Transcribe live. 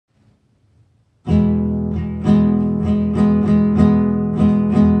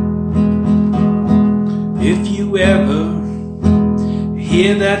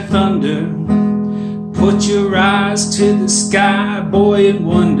hear that thunder, put your eyes to the sky, boy, and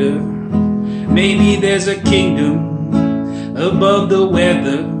wonder. Maybe there's a kingdom above the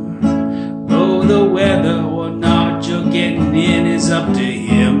weather. Oh, the weather or not you're getting in is up to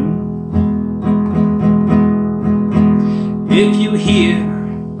him. If you hear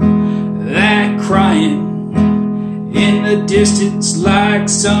that crying in the distance like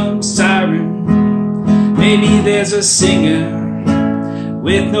some siren, maybe there's a singer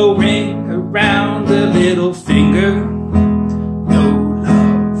with no ring around the little finger. No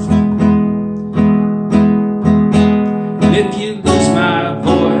love. And if you lose my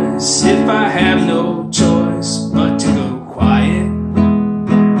voice, if I have no choice but to go quiet,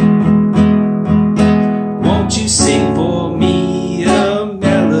 won't you sing for me a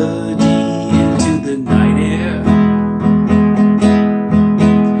melody into the night air?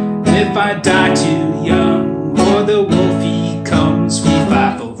 If I die too young, or the wolf he comes, we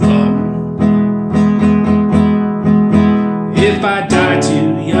fight for fun. If I die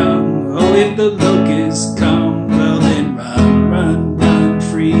too young, oh, if the locusts come, well then run, run, run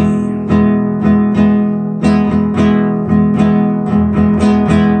free.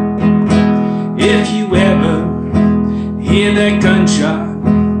 If you ever hear that gunshot,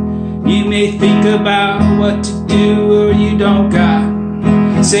 you may think about what to do, or you don't got.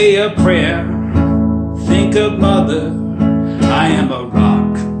 Say a prayer, think of mother, I am a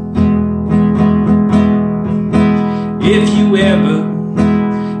rock. If you ever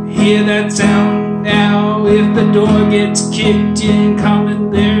hear that sound now, if the door gets kicked in, come in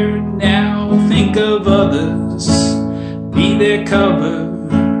there now. Think of others, be their cover,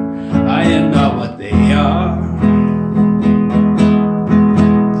 I am not what they are.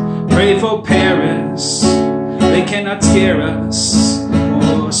 Pray for Paris, they cannot scare us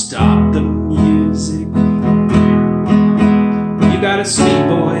or stop the music. You got a sweet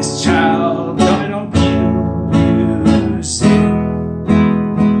voice, child, why don't you sing?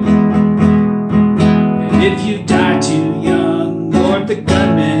 And if you die too young, or if the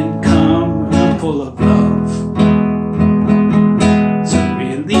gunmen come, I'm full of love. So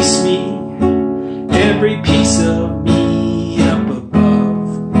release me, every piece of me up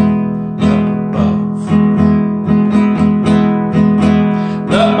above, up above.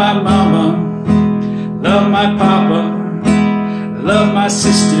 Love my mama, love my papa, love my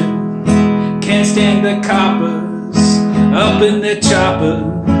sister, can't stand the coppers up in the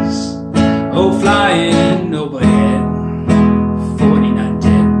choppers, oh, flying overhead, 49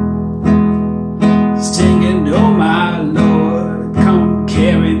 dead, singing, oh my Lord, come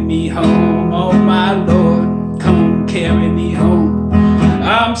carry me home, oh my Lord, come carry me home.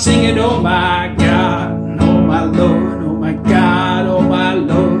 I'm singing, oh my God, oh my Lord, oh my God, oh my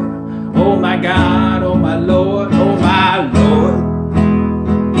Lord, oh my God, oh my Lord, oh my Lord.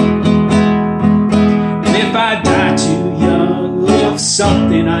 And if I die too young of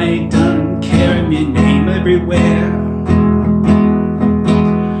something I ain't done, carry my name everywhere.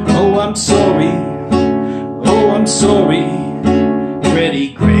 Oh, I'm sorry,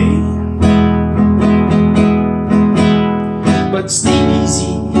 Freddie Gray. But sleep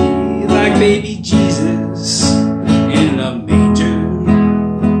easy like baby Jesus in a manger.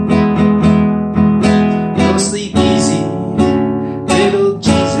 Oh, sleep easy, little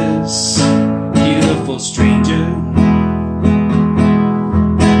Jesus, beautiful stranger.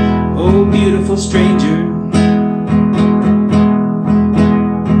 Oh, beautiful stranger.